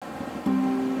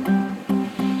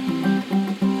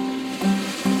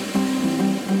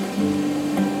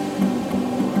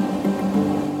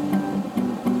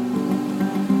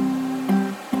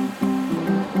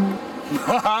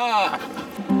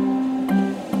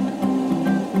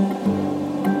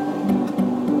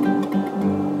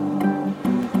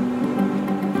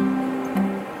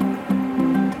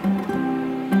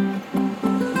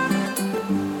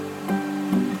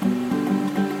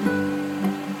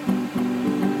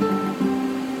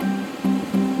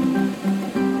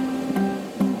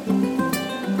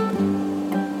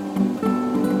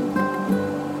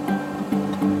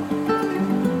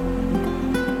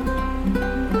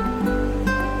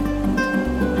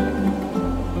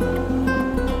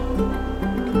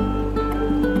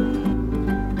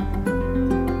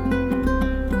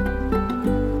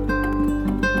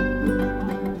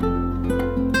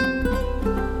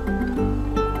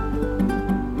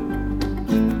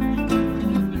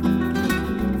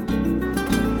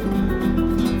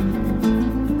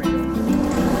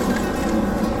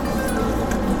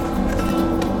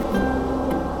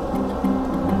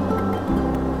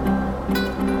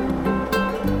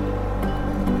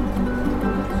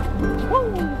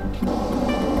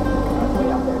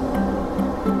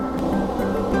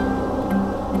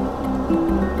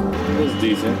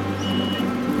use it.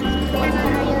 Are you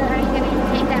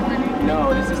gonna take that one?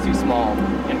 No, this is too small.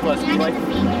 And plus, we like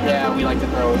to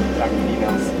throw it back to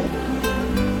females.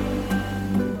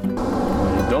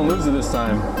 Don't lose it this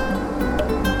time.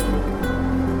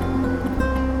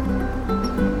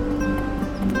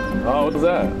 Oh, what was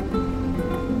that?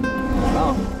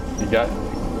 Oh, You got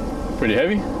pretty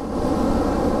heavy?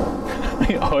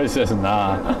 He always says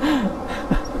nah.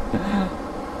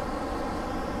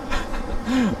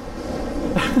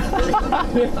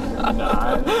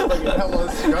 Nah, that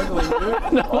was struggling,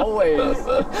 dude. No. Always.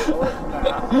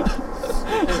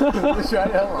 Try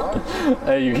that long.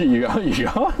 Hey, you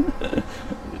on?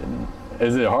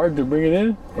 Is it hard to bring it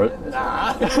in? Or?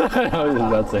 Nah. I was just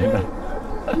about to say that.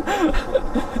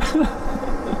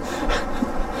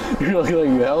 You look like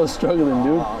you hella struggling,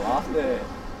 dude. Oh, I lost it.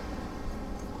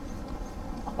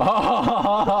 Oh,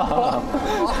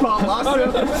 I lost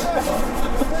it.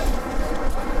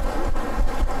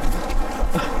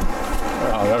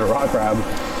 I got a rock crab.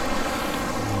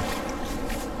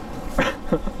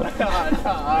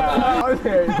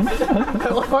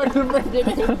 It's hard to bring it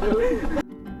in, dude.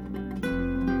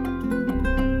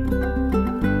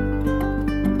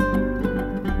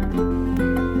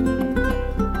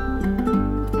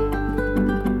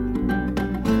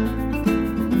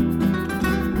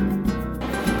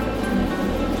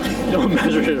 Don't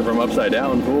measure it from upside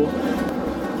down, fool.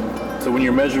 So when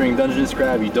you're measuring Dungeness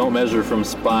crab, you don't measure from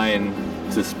spine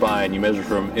to spine. You measure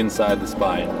from inside the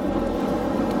spine.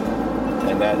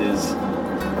 And that is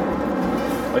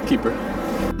a keeper.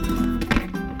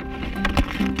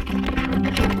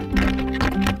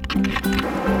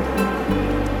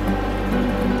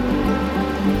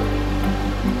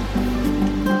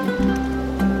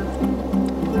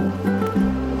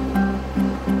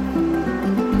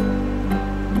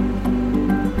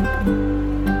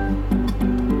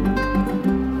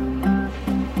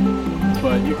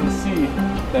 But you can see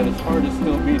that its heart is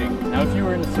still beating. Now if you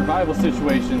were in a survival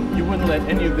situation, you wouldn't let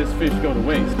any of this fish go to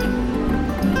waste.